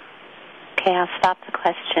 Okay, I'll stop the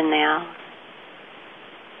question now.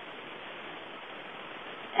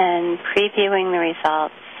 And previewing the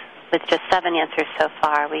results, with just 7 answers so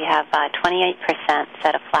far, we have 28%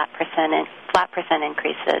 said a flat percent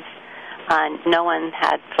increases. No one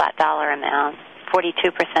had flat dollar amount.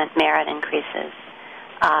 42% merit increases.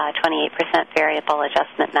 28% variable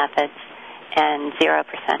adjustment methods, and 0%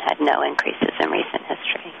 had no increases in recent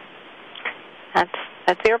history. That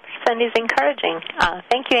 0% is encouraging.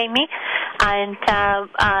 Thank you, Amy. And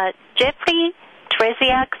Jeffrey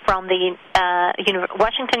Trzeciak from the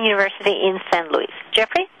Washington University in St. Louis.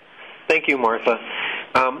 Jeffrey? Thank you, Martha.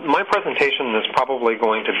 My presentation is probably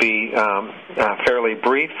going to be fairly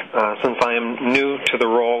brief since I am new to the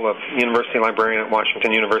role of University Librarian at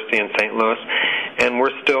Washington University in St. Louis, and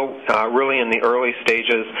we're still really in the early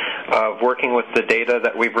stages of working with the data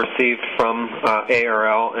that we've received from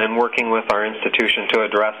ARL and working with our institution to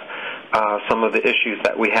address some of the issues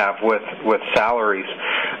that we have with salaries.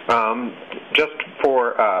 Just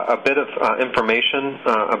for a bit of information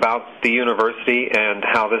about the university and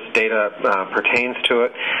how this data pertains to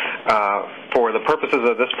it, for the purposes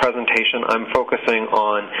of this presentation, I'm focusing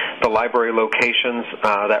on the library locations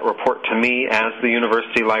that report to me as the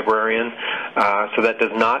university librarian. So that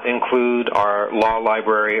does not include our law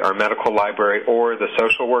library, our medical library, or the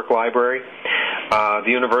social work library.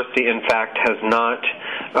 The university, in fact, has not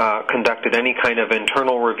conducted any kind of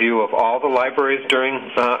internal review of all the libraries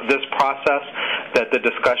during this process, that the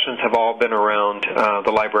discussions have all been around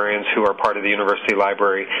the librarians who are part of the university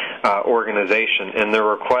library organization. And the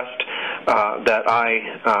request that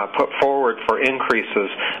I put forward for increases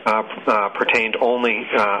pertained only,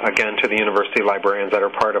 again, to the university librarians that are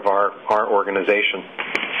part of our organization.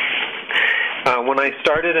 When I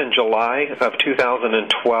started in July of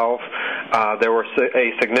 2012, there were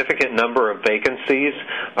a significant number of vacancies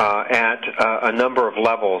at a number of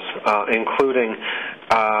levels, including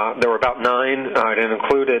there were about 9. It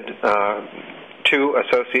included 2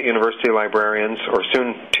 associate university librarians, or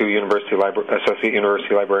soon 2 associate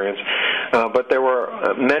university librarians, but there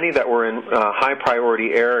were many that were in high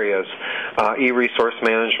priority areas: e-resource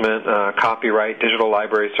management, copyright, digital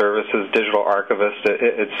library services, digital archivist,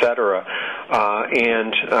 etc.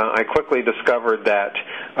 And I quickly discovered that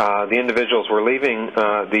the individuals were leaving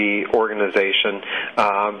the organization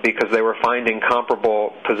because they were finding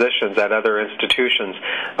comparable positions at other institutions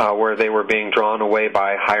where they were being drawn away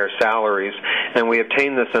by higher salaries. And we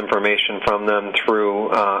obtained this information from them through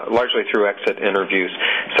largely through exit interviews.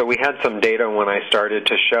 So we had some data when I started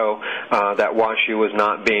to show that WashU was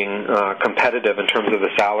not being competitive in terms of the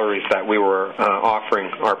salaries that we were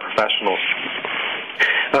offering our professionals.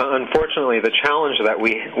 Unfortunately, the challenge that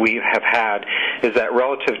we have had is that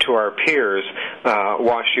relative to our peers,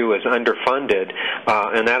 WashU is underfunded,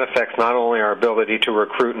 and that affects not only our ability to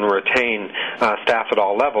recruit and retain staff at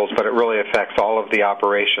all levels, but it really affects all of the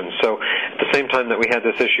operations. So at the same time that we had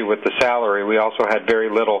this issue with the salary, we also had very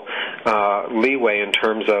little leeway in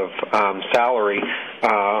terms of salary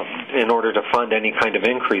in order to fund any kind of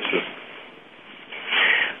increases.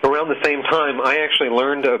 Around the same time, I actually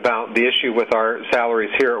learned about the issue with our salaries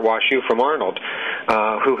here at WashU from Arnold,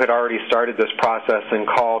 who had already started this process and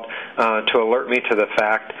called to alert me to the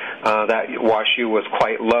fact that WashU was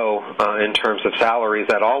quite low in terms of salaries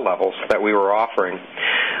at all levels that we were offering.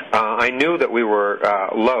 I knew that we were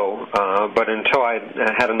low, but until I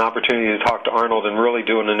had an opportunity to talk to Arnold and really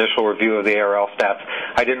do an initial review of the ARL stats,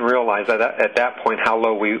 I didn't realize that at that point how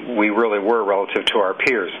low we really were relative to our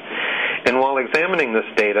peers. And while examining this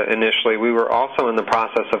data initially, we were also in the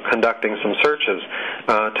process of conducting some searches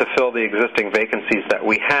to fill the existing vacancies that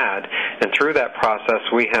we had. And through that process,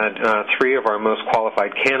 we had 3 of our most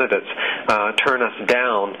qualified candidates turn us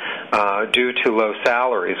down due to low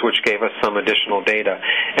salaries, which gave us some additional data.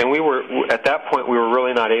 And at that point, we were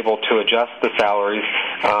really not able to adjust the salaries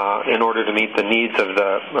in order to meet the needs of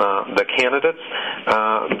the candidates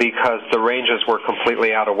because the ranges were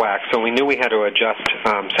completely out of whack. So we knew we had to adjust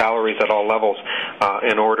salaries at all levels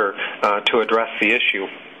in order to address the issue.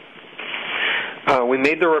 We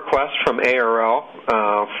made the request from ARL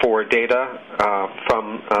for data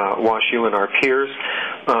from WashU and our peers.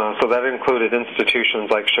 So that included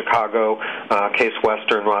institutions like Chicago, Case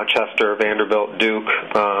Western, Rochester, Vanderbilt, Duke,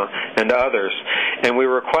 and others. And we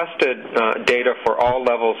requested data for all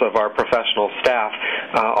levels of our professional staff,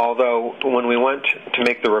 although when we went to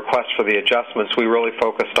make the request for the adjustments, we really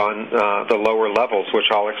focused on the lower levels, which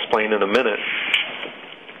I'll explain in a minute.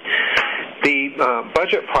 The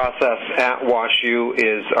budget process at WashU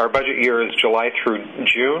our budget year is July through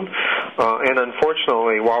June, and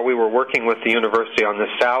unfortunately, while we were working with the university on this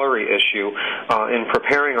salary issue, in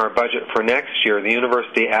preparing our budget for next year, the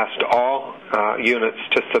university asked all units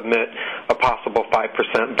to submit a possible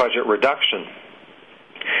 5% budget reduction.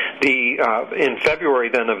 In February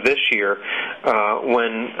then of this year,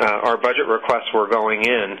 when our budget requests were going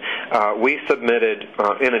in, we submitted,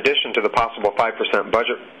 in addition to the possible 5%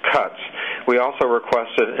 budget cuts, we also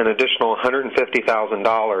requested an additional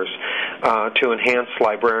 $150,000 to enhance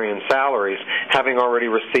librarian salaries, having already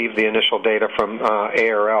received the initial data from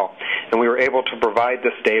ARL. And we were able to provide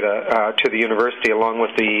this data to the university along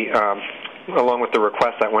with the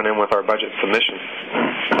request that went in with our budget submission.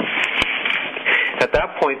 At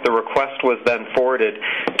that point, the request was then forwarded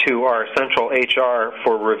to our central HR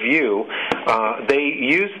for review. They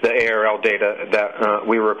used the ARL data that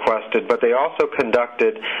we requested, but they also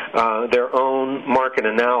conducted their own market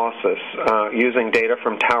analysis using data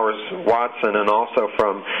from Towers Watson and also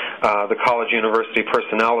from the College University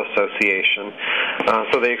Personnel Association.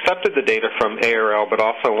 So they accepted the data from ARL, but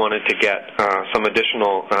also wanted to get some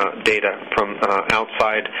additional data from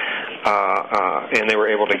outside, and they were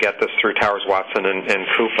able to get this through Towers Watson and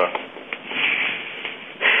Coupa.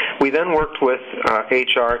 We then worked with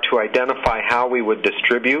HR to identify how we would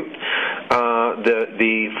distribute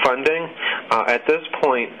the funding. At this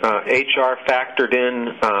point, HR factored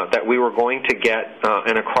in that we were going to get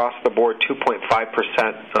an across-the-board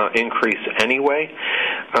 2.5% increase anyway.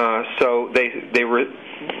 So they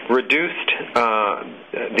reduced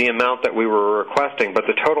the amount that we were requesting, but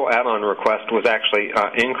the total add-on request was actually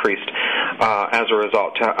increased as a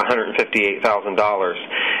result to $158,000.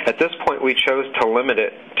 At this point, we chose to limit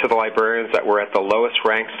it to the librarians that were at the lowest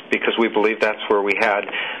ranks because we believe that's where we had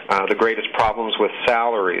the greatest problems with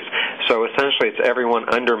salaries. So essentially, it's everyone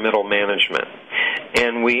under middle management.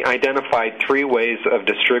 And we identified 3 ways of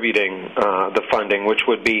distributing the funding, which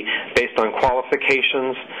would be based on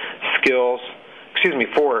qualifications, skills,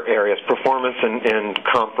 4 areas: performance and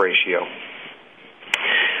comp ratio.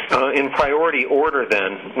 In priority order,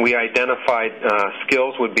 then, we identified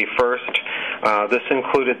skills would be first. This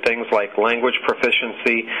included things like language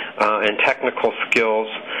proficiency and technical skills.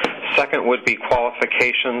 Second would be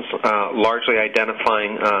qualifications, largely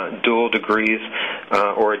identifying dual degrees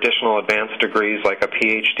or additional advanced degrees like a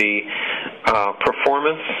PhD.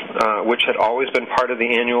 Performance, which had always been part of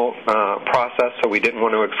the annual process, so we didn't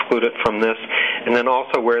want to exclude it from this. And then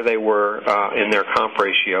also where they were in their comp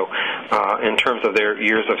ratio in terms of their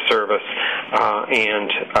years of service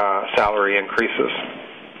and salary increases.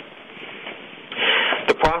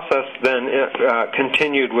 The process then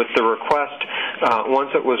continued with the request. Once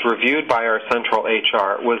it was reviewed by our central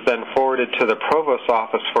HR, was then forwarded to the Provost's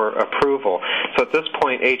office for approval. So at this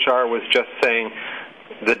point, HR was just saying,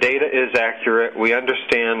 the data is accurate. We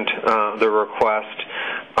understand the request.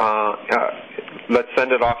 Let's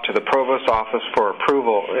send it off to the Provost's office for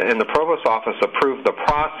approval. And the Provost's office approved the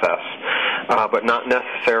process, but not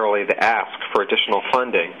necessarily the ask for additional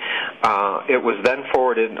funding. It was then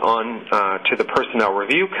forwarded on to the Personnel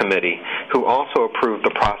Review Committee, who also approved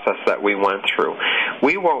the process that we went through.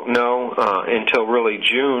 We won't know until really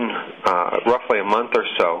June, roughly a month or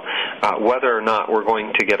so, whether or not we're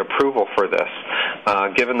going to get approval for this.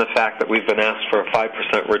 Given the fact that we've been asked for a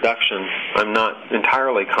 5% reduction, I'm not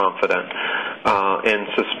entirely confident and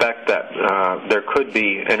suspect that there could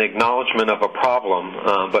be an acknowledgement of a problem,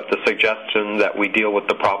 but the suggestion that we deal with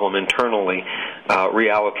the problem internally,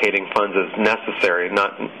 reallocating funds is necessary,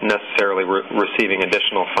 not necessarily receiving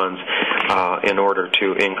additional funds in order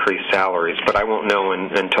to increase salaries. But I won't know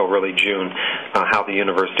until really June how the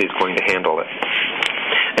university is going to handle it.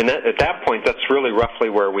 And at that point, that's really roughly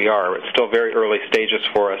where we are. It's still very early stages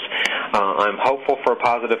for us. I'm hopeful for a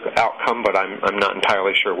positive outcome, but I'm not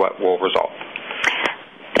entirely sure what will result.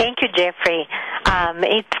 Thank you, Jeffrey.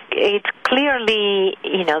 It's clearly,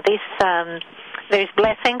 there's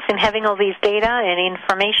blessings in having all these data and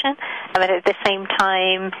information, but at the same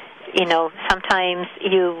time, sometimes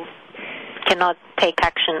you cannot take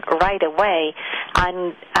action right away.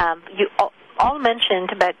 And you all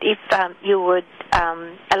mentioned, but if you would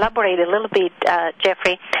elaborate a little bit,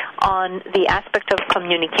 Jeffrey, on the aspect of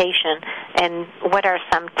communication and what are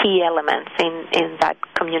some key elements in that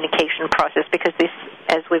communication process, because this,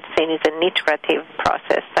 as we've seen, is an iterative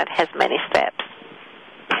process that has many steps.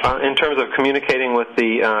 In terms of communicating with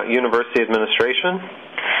the university administration?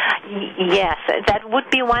 Yes, that would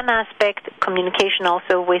be one aspect. Communication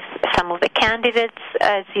also with some of the candidates,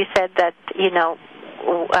 as you said, that,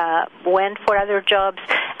 went for other jobs.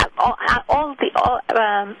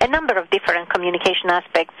 A number of different communication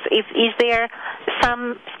aspects. Is there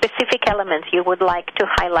some specific elements you would like to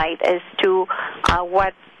highlight as to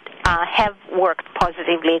what have worked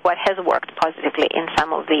positively, what has worked positively in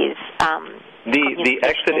some of these? The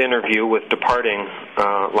exit interview with departing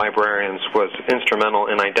librarians was instrumental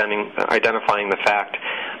in identifying the fact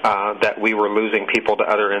that we were losing people to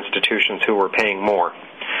other institutions who were paying more.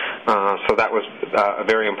 So that was a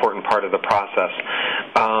very important part of the process.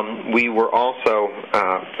 We were also,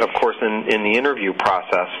 of course, in the interview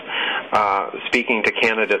process, speaking to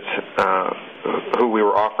candidates who we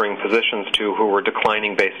were offering positions to who were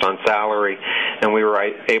declining based on salary, and we were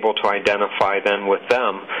able to identify then with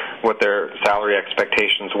them what their salary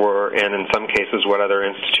expectations were, and in some cases what other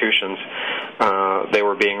institutions they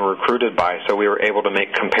were being recruited by. So we were able to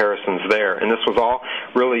make comparisons there. And this was all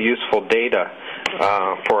really useful data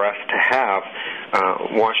for us to have.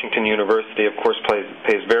 Washington University, of course,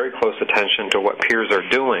 pays very close attention to what peers are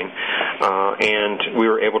doing, and we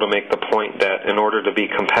were able to make the point that in order to be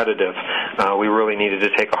competitive, we really needed to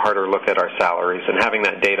take a harder look at our salaries, and having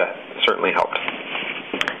that data certainly helped.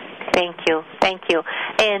 Thank you.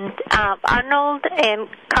 And Arnold and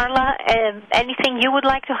Carla, anything you would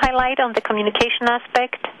like to highlight on the communication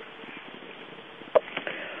aspect?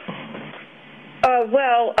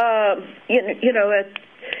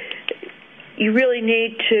 You really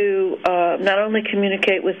need to not only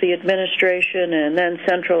communicate with the administration and then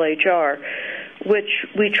central HR, which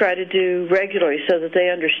we try to do regularly so that they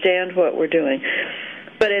understand what we're doing,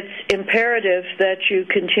 but it's imperative that you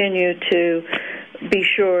continue to be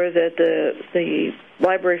sure that the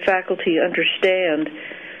library faculty understand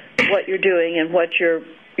what you're doing and what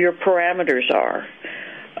your parameters are.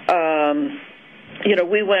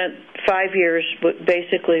 We went 5 years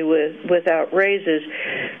basically without raises,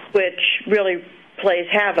 which really plays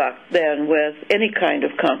havoc then with any kind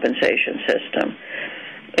of compensation system.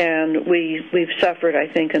 And we've suffered, I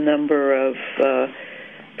think, a number of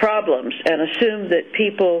problems and assumed that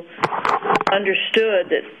people understood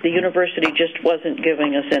that the university just wasn't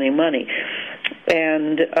giving us any money.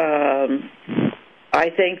 And I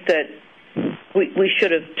think that we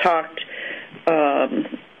should have talked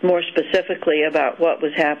more specifically about what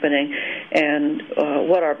was happening and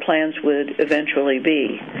what our plans would eventually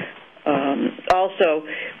be. Also,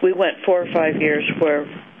 we went 4 or 5 years where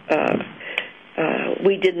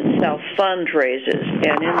we didn't self-fund raises,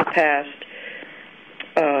 and in the past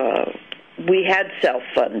we had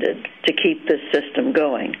self-funded to keep this system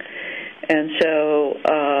going. And so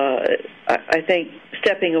I think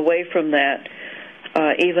stepping away from that,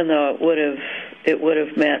 even though it would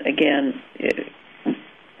have meant, again,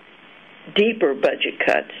 deeper budget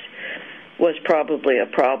cuts, was probably a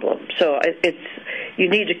problem. So you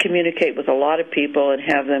need to communicate with a lot of people and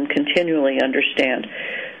have them continually understand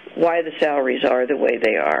why the salaries are the way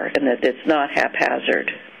they are and that it's not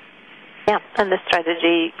haphazard. Yeah, and the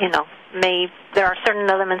strategy, there are certain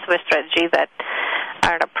elements of a strategy that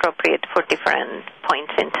are appropriate for different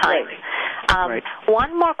points in time. Right.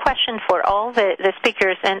 One more question for all the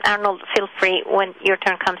speakers, and Arnold, feel free when your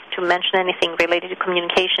turn comes to mention anything related to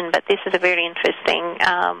communication, but this is a very interesting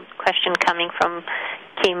question coming from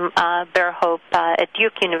Kim Berhope at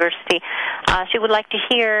Duke University. She would like to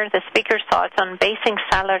hear the speaker's thoughts on basing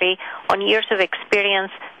salary on years of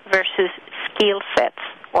experience versus skill sets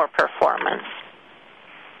or performance.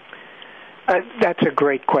 That's a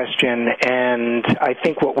great question, and I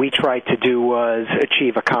think what we tried to do was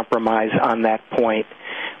achieve a compromise on that point,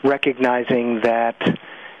 recognizing that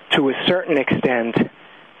to a certain extent,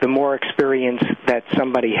 the more experience that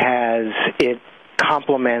somebody has, it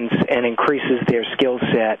complements and increases their skill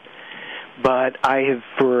set. But I have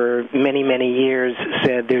for many, many years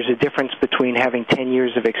said there's a difference between having 10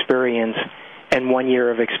 years of experience and 1 year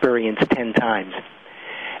of experience 10 times.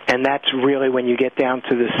 And that's really, when you get down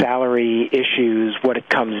to the salary issues, what it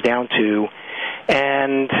comes down to.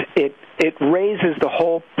 And it raises the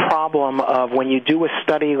whole problem of when you do a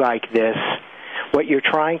study like this, what you're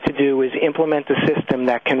trying to do is implement a system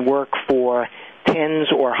that can work for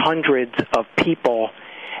tens or hundreds of people,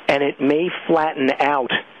 and it may flatten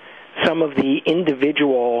out some of the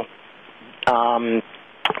individual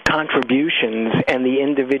contributions and the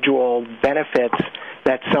individual benefits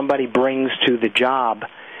that somebody brings to the job.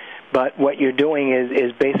 But what you're doing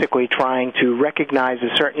is basically trying to recognize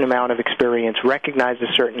a certain amount of experience, recognize a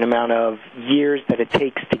certain amount of years that it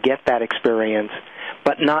takes to get that experience,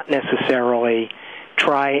 but not necessarily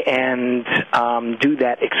try and do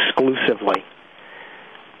that exclusively.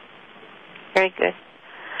 Very good.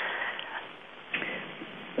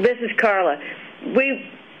 This is Carla. We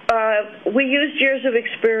used years of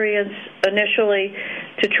experience initially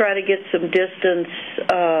to try to get some distance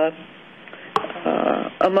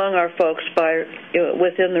among our folks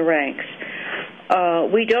within the ranks.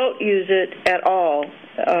 We don't use it at all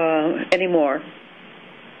anymore.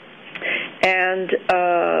 And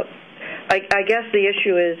I guess the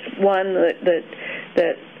issue is one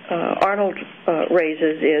that Arnold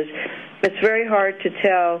raises is it's very hard to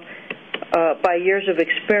tell by years of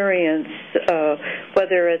experience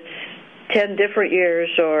whether it's 10 different years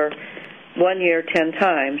or 1 year 10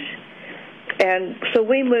 times. And so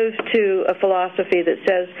we moved to a philosophy that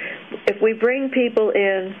says if we bring people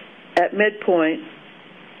in at midpoint,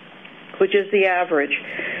 which is the average,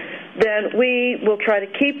 then we will try to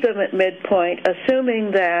keep them at midpoint,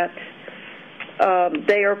 assuming that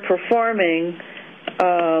they are performing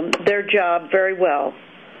their job very well,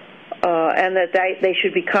 and that they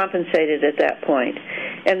should be compensated at that point,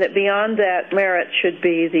 and that beyond that, merit should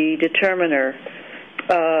be the determiner,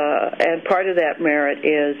 and part of that merit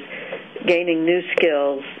is gaining new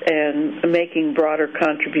skills and making broader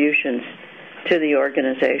contributions to the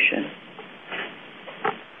organization.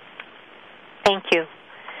 Thank you.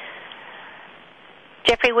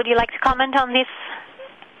 Jeffrey, would you like to comment on this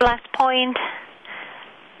last point?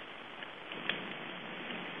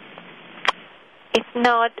 If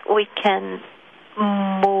not, we can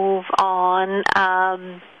move on.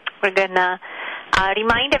 We're going to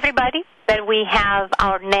remind everybody that we have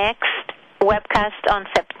our next webcast on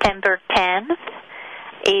September 10th.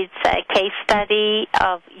 It's a case study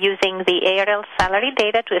of using the ARL salary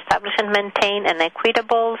data to establish and maintain an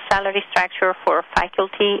equitable salary structure for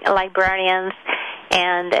faculty librarians.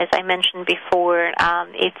 And as I mentioned before,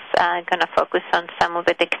 it's going to focus on some of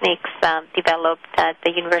the techniques developed at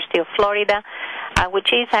the University of Florida,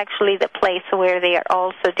 which is actually the place where they are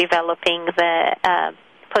also developing the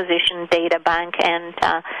position data bank. And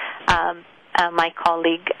my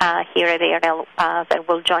colleague here at ARL that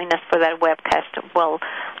will join us for that webcast will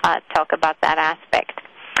talk about that aspect.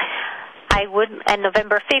 On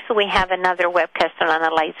November 5th, we have another webcast on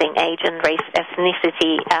analyzing age and race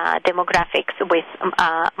ethnicity demographics with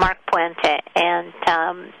Mark Puente and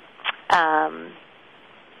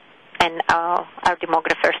our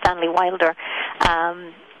demographer, Stanley Wilder.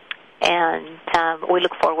 And we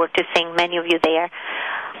look forward to seeing many of you there.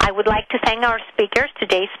 I would like to thank our speakers,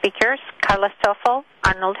 today's speakers, Carla Stoffle,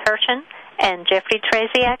 Arnold Hirshon, and Jeffrey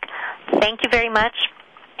Trzeciak. Thank you very much,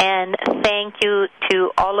 and thank you to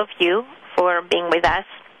all of you for being with us.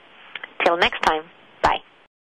 Till next time.